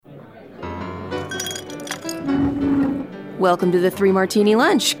Welcome to the Three Martini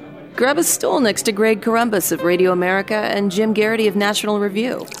Lunch. Grab a stool next to Greg Columbus of Radio America and Jim Geraghty of National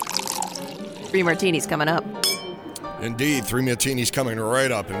Review. Three Martinis coming up. Indeed, Three Martinis coming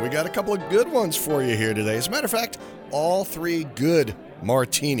right up, and we got a couple of good ones for you here today. As a matter of fact, all three good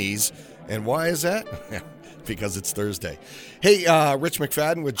martinis. And why is that? Because it's Thursday. Hey, Rich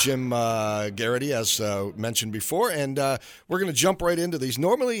McFadden with Jim Geraghty, as mentioned before, and we're going to jump right into these.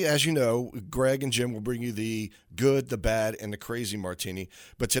 Normally, as you know, Greg and Jim will bring you the good, the bad, and the crazy martini.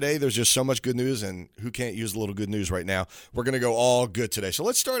 But today, there's just so much good news, and who can't use a little good news right now? We're going to go all good today. So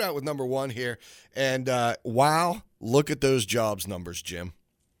let's start out with number one here. And wow, look at those jobs numbers, Jim.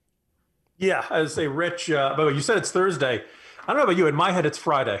 Yeah, I would say, Rich, but you said it's Thursday. I don't know about you. In my head, it's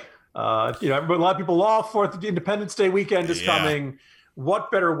Friday. A lot of people off for the Independence Day weekend is coming.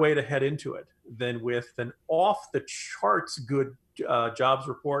 What better way to head into it than with an off-the-charts good jobs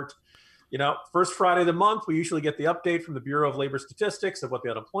report? First Friday of the month, we usually get the update from the Bureau of Labor Statistics of what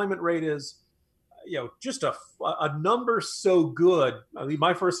the unemployment rate is. Just a number so good. I mean,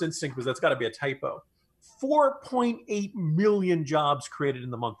 my first instinct was that's got to be a typo. 4.8 million jobs created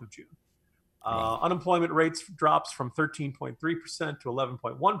in the month of June. Unemployment rates drops from 13.3% to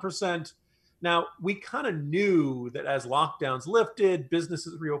 11.1%. Now, we kind of knew that as lockdowns lifted,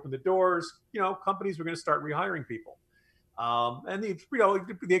 businesses reopened the doors, companies were going to start rehiring people. And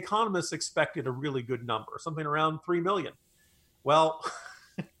the economists expected a really good number, something around 3 million. Well,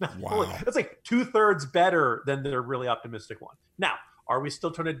 that's like 2/3 better than their really optimistic one. Now, are we still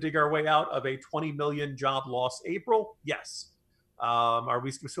trying to dig our way out of a 20 million job loss April? Yes. Are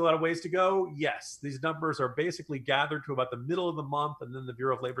we still out of ways to go? Yes. These numbers are basically gathered to about the middle of the month, and then the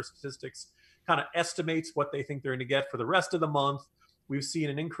Bureau of Labor Statistics kind of estimates what they think they're going to get for the rest of the month. We've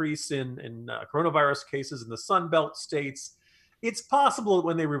seen an increase in coronavirus cases in the Sun Belt states. It's possible that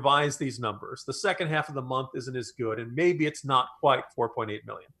when they revise these numbers, the second half of the month isn't as good, and maybe it's not quite 4.8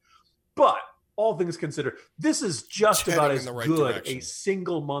 million. But all things considered, this is just about as good a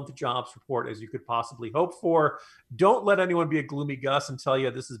single month jobs report as you could possibly hope for. Don't let anyone be a gloomy Gus and tell you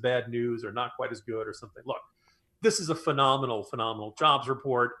this is bad news or not quite as good or something. Look, this is a phenomenal, phenomenal jobs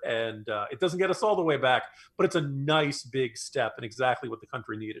report, and it doesn't get us all the way back, but it's a nice big step and exactly what the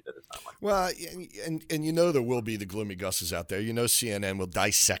country needed at a time like this. Well, and there will be the gloomy Gusses out there. CNN will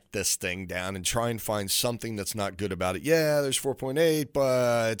dissect this thing down and try and find something that's not good about it. Yeah, there's 4.8,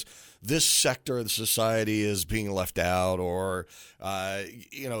 but this sector of the society is being left out, or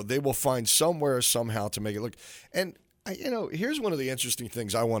they will find somewhere somehow to make it look. And here's one of the interesting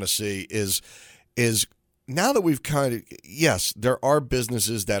things I want to see is now that we've yes, there are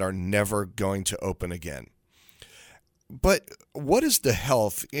businesses that are never going to open again. But what is the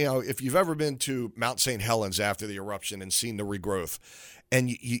health? If you've ever been to Mount St. Helens after the eruption and seen the regrowth, and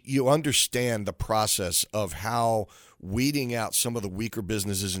you understand the process of how weeding out some of the weaker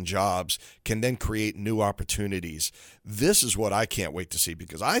businesses and jobs can then create new opportunities. This is what I can't wait to see,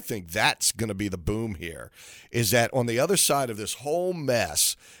 because I think that's going to be the boom here, is that on the other side of this whole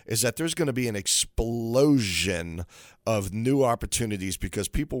mess is that there's going to be an explosion of new opportunities because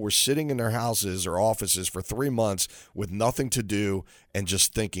people were sitting in their houses or offices for 3 months with nothing to do and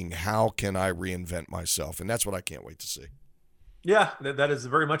just thinking, how can I reinvent myself? And that's what I can't wait to see. Yeah, that is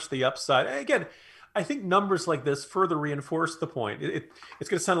very much the upside. Again, I think numbers like this further reinforce the point. It's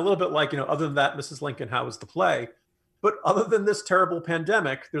going to sound a little bit like, other than that, Mrs. Lincoln, how was the play? But other than this terrible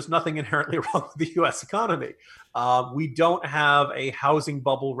pandemic, there's nothing inherently wrong with the U.S. economy. We don't have a housing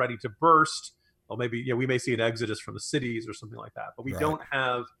bubble ready to burst. Well, maybe we may see an exodus from the cities or something like that. But we don't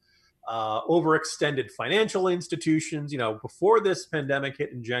have overextended financial institutions. Before this pandemic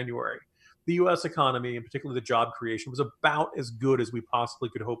hit in January, the U.S. economy, and particularly the job creation, was about as good as we possibly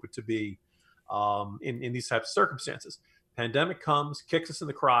could hope it to be in these types of circumstances. Pandemic comes, kicks us in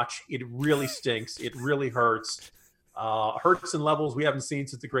the crotch. It really stinks. It really hurts. Hurts in levels we haven't seen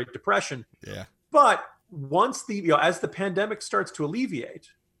since the Great Depression. Yeah. But once as the pandemic starts to alleviate,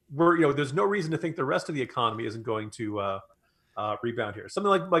 there's no reason to think the rest of the economy isn't going to rebound here.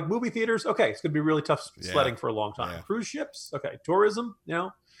 Something like movie theaters. Okay, it's going to be really tough sledding for a long time. Yeah. Cruise ships. Okay, tourism.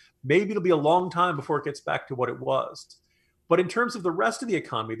 Maybe it'll be a long time before it gets back to what it was. But in terms of the rest of the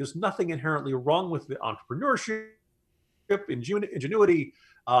economy, there's nothing inherently wrong with the entrepreneurship, ingenuity,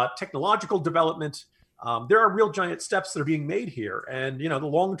 technological development. There are real giant steps that are being made here. And, the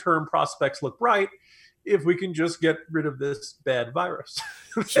long-term prospects look bright if we can just get rid of this bad virus.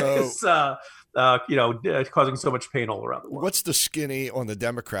 So, causing so much pain all around the world. What's the skinny on the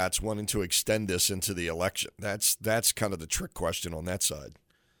Democrats wanting to extend this into the election? That's kind of the trick question on that side.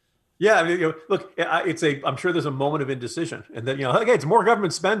 Yeah, I mean, look, I'm sure there's a moment of indecision, and then okay, it's more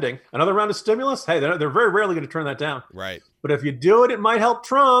government spending, another round of stimulus. Hey, they're very rarely going to turn that down. Right. But if you do it, it might help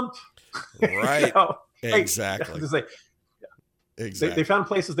Trump. Right. Exactly. Hey, exactly. They found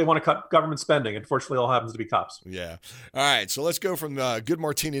places they want to cut government spending. Unfortunately, it all happens to be cops. Yeah. All right. So let's go from good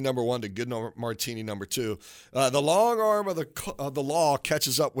martini number 1 to good martini number 2. The long arm of the law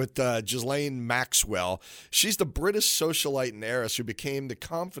catches up with Ghislaine Maxwell. She's the British socialite and heiress who became the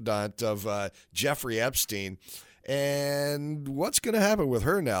confidante of Jeffrey Epstein. And what's going to happen with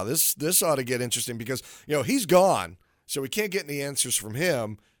her now? This ought to get interesting because he's gone, so we can't get any answers from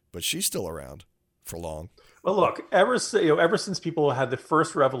him. But she's still around for long. Well, look, ever since people had the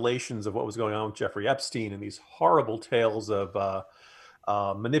first revelations of what was going on with Jeffrey Epstein and these horrible tales of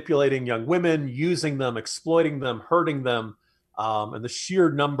manipulating young women, using them, exploiting them, hurting them, and the sheer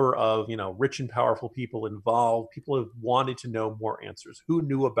number of rich and powerful people involved, people have wanted to know more answers. Who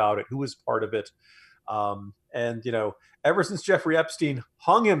knew about it? Who was part of it? And ever since Jeffrey Epstein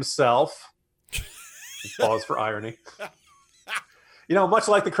hung himself, pause for irony. Much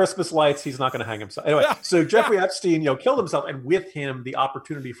like the Christmas lights, he's not going to hang himself. Anyway, so Jeffrey Epstein, killed himself, and with him, the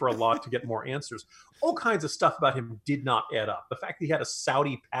opportunity for a lot to get more answers. All kinds of stuff about him did not add up. The fact that he had a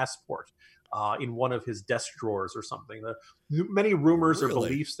Saudi passport in one of his desk drawers or something. Many rumors or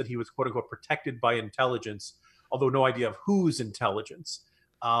beliefs that he was, quote unquote, protected by intelligence, although no idea of whose intelligence.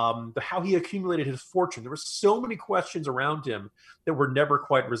 How he accumulated his fortune. There were so many questions around him that were never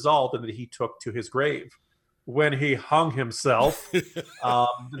quite resolved and that he took to his grave. When he hung himself, the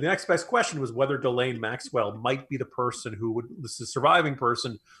next best question was whether Ghislaine Maxwell might be the surviving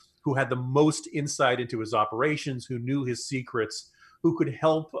person who had the most insight into his operations, who knew his secrets, who could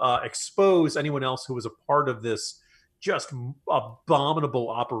help expose anyone else who was a part of this just abominable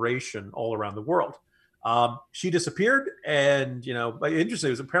operation all around the world. She disappeared, and interesting, it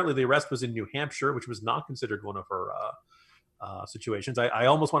was apparently the arrest was in New Hampshire, which was not considered one of her situations. I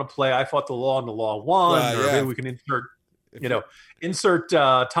almost want to play I Fought the Law and the Law Won, or maybe we can insert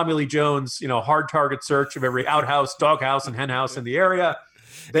Tommy Lee Jones, hard target search of every outhouse, doghouse, and henhouse in the area.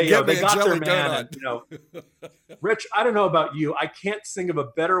 They got their man. And, Rich, I don't know about you. I can't think of a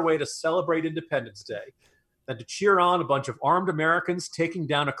better way to celebrate Independence Day than to cheer on a bunch of armed Americans taking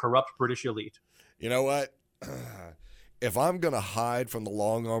down a corrupt British elite. You know what? If I'm going to hide from the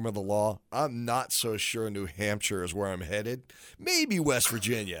long arm of the law, I'm not so sure New Hampshire is where I'm headed. Maybe West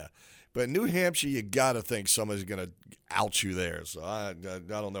Virginia. But New Hampshire, you got to think somebody's going to out you there. So I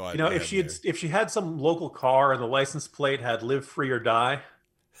don't know. If she had some local car and the license plate had "Live Free or Die,"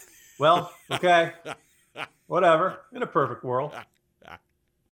 well, okay, whatever. In a perfect world.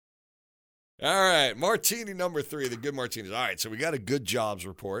 All right, martini number 3, the good martinis. All right, so we got a good jobs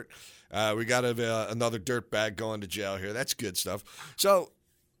report. We got another dirtbag going to jail here. That's good stuff. So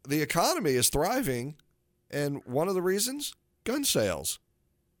the economy is thriving, and one of the reasons, gun sales.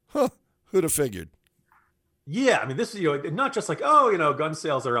 Huh, who'd have figured? Yeah, I mean, this is not just like, gun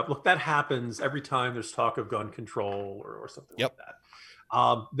sales are up. Look, that happens every time there's talk of gun control or something like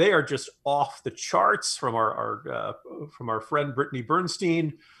that. They are just off the charts from our friend Brittany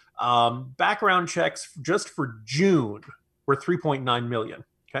Bernstein. Background checks just for June were 3.9 million.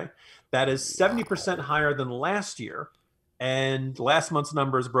 Okay. That is 70% higher than last year. And last month's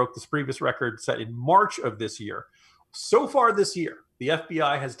numbers broke this previous record set in March of this year. So far this year, the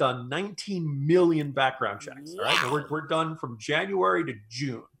FBI has done 19 million background checks. All right. And we're done from January to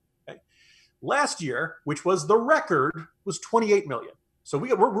June. Okay? Last year, which was the record, was 28 million. So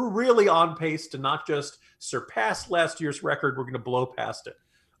we're really on pace to not just surpass last year's record, we're going to blow past it.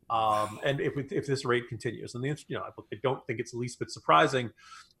 And if this rate continues, and I don't think it's the least bit surprising.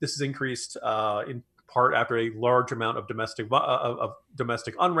 This has increased in part after a large amount of domestic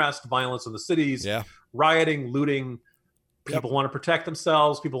unrest, violence in the cities, rioting, looting. People want to protect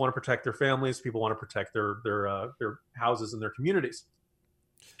themselves. People want to protect their families. People want to protect their houses and their communities.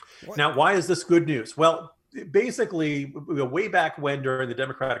 What? Now, why is this good news? Well, basically, way back when during the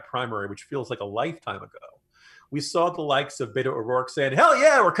Democratic primary, which feels like a lifetime ago, we saw the likes of Beto O'Rourke saying, "Hell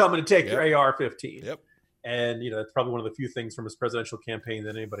yeah, we're coming to take your AR-15." Yep. And that's probably one of the few things from his presidential campaign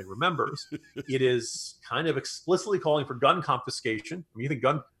that anybody remembers. It is kind of explicitly calling for gun confiscation. I mean,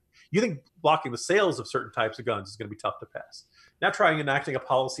 you think blocking the sales of certain types of guns is going to be tough to pass. Now trying enacting a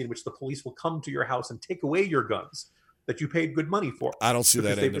policy in which the police will come to your house and take away your guns that you paid good money for. I don't see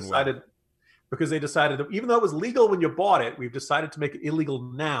that ending well. Because they decided that even though it was legal when you bought it, we've decided to make it illegal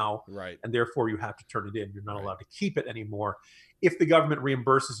now. Right. And therefore you have to turn it in. You're not allowed to keep it anymore. If the government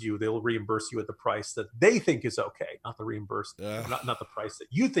reimburses you, they will reimburse you at the price that they think is okay, not the not the price that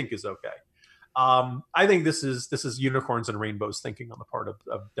you think is okay. I think this is unicorns and rainbows thinking on the part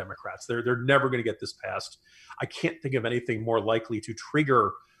of Democrats. They're never going to get this passed. I can't think of anything more likely to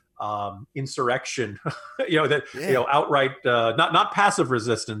trigger insurrection, outright, not passive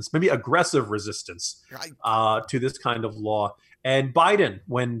resistance, maybe aggressive resistance to this kind of law. And Biden,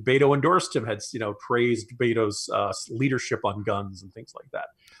 when Beto endorsed him, had praised Beto's leadership on guns and things like that.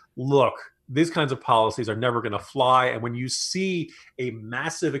 Look, these kinds of policies are never going to fly. And when you see a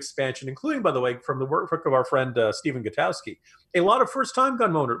massive expansion, including, by the way, from the work of our friend Stephen Gutowski, a lot of first-time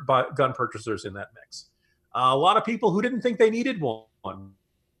gun purchasers in that mix, a lot of people who didn't think they needed one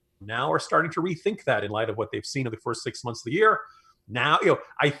now are starting to rethink that in light of what they've seen in the first 6 months of the year. Now,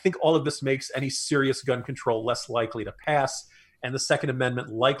 I think all of this makes any serious gun control less likely to pass, and the Second Amendment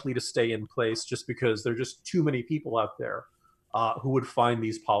likely to stay in place, just because there are just too many people out there who would find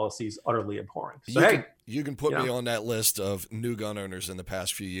these policies utterly abhorrent. So, you can put me on that list of new gun owners in the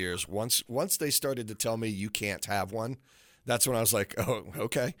past few years. Once they started to tell me you can't have one, that's when I was like, oh,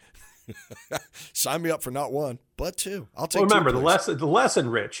 okay. Sign me up for not one, but two. I'll take. Well, remember, the lesson,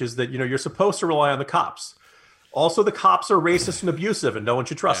 Rich, is that you're supposed to rely on the cops. Also, the cops are racist and abusive, and no one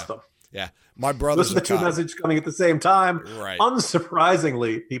should trust them. Yeah, my brother's the two messages coming at the same time. Right.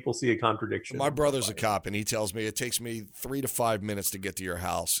 Unsurprisingly, people see a contradiction. My brother's a cop, and he tells me it takes me 3 to 5 minutes to get to your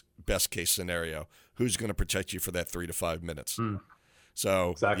house. Best case scenario. Who's going to protect you for that 3 to 5 minutes?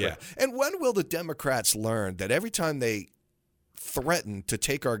 So, exactly. Yeah. And when will the Democrats learn that every time they threaten to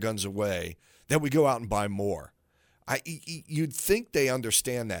take our guns away, that we go out and buy more? You'd think they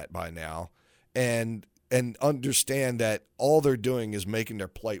understand that by now, and understand that all they're doing is making their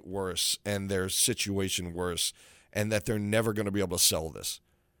plight worse and their situation worse, and that they're never going to be able to sell this.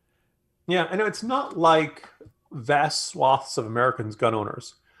 Yeah, I know it's not like vast swaths of Americans, gun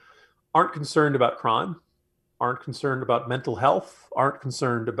owners, aren't concerned about crime, aren't concerned about mental health, aren't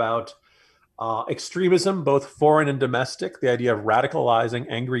concerned about extremism, both foreign and domestic, the idea of radicalizing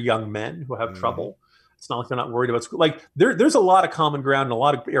angry young men who have trouble. It's not like they're not worried about school. Like there's a lot of common ground and a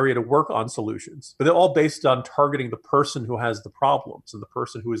lot of area to work on solutions, but they're all based on targeting the person who has the problems and the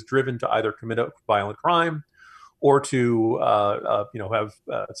person who is driven to either commit a violent crime or to have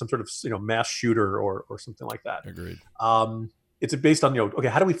some sort of mass shooter or something like that. Agreed. It's based on okay,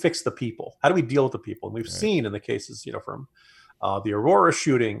 how do we fix the people? How do we deal with the people? And we've seen in the cases from the Aurora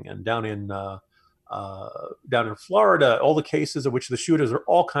shooting and down in Florida, all the cases in which the shooters are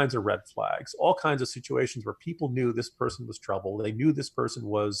all kinds of red flags, all kinds of situations where people knew this person was trouble. They knew this person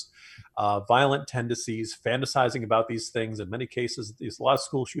was violent tendencies, fantasizing about these things. In many cases, a lot of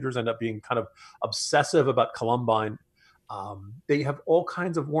school shooters end up being kind of obsessive about Columbine. They have all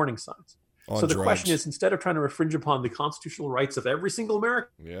kinds of warning signs. So the question is, instead of trying to infringe upon the constitutional rights of every single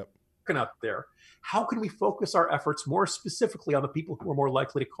American out there, how can we focus our efforts more specifically on the people who are more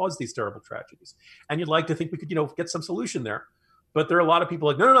likely to cause these terrible tragedies? And you'd like to think we could, get some solution there. But there are a lot of people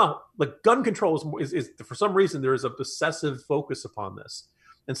like, no. Like gun control is for some reason, there is a obsessive focus upon this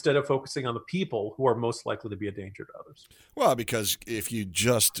instead of focusing on the people who are most likely to be a danger to others. Well, because if you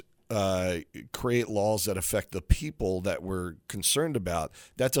just create laws that affect the people that we're concerned about,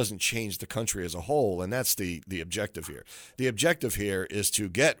 that doesn't change the country as a whole, and that's the objective here. The objective here is to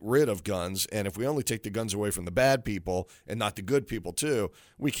get rid of guns, and if we only take the guns away from the bad people and not the good people too,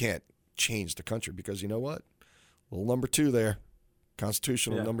 we can't change the country, because you know what? Little number 2 there,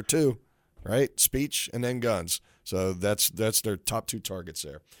 constitutional number 2, right? Speech and then guns. So that's their top 2 targets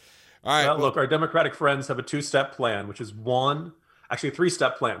there. All right. Look, our Democratic friends have a 2-step plan, which is a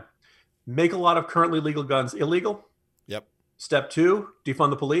 3-step plan. Make a lot of currently legal guns illegal. Yep. Step 2, defund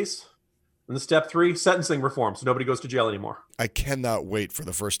the police. And the step 3, sentencing reform, so nobody goes to jail anymore. I cannot wait for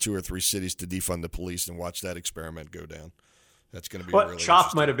the first 2 or 3 cities to defund the police and watch that experiment go down. That's going to be really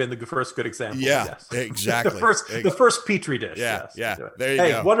Chop might have been the first good example. Yeah, yes. Exactly. the first Petri dish. Yeah, yes. yeah. There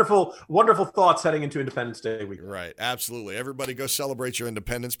you go. Wonderful thoughts heading into Independence Day week. Right, absolutely. Everybody go celebrate your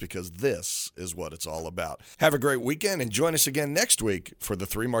independence, because this is what it's all about. Have a great weekend, and join us again next week for the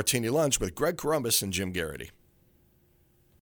 3 Martini Lunch with Greg Columbus and Jim Geraghty.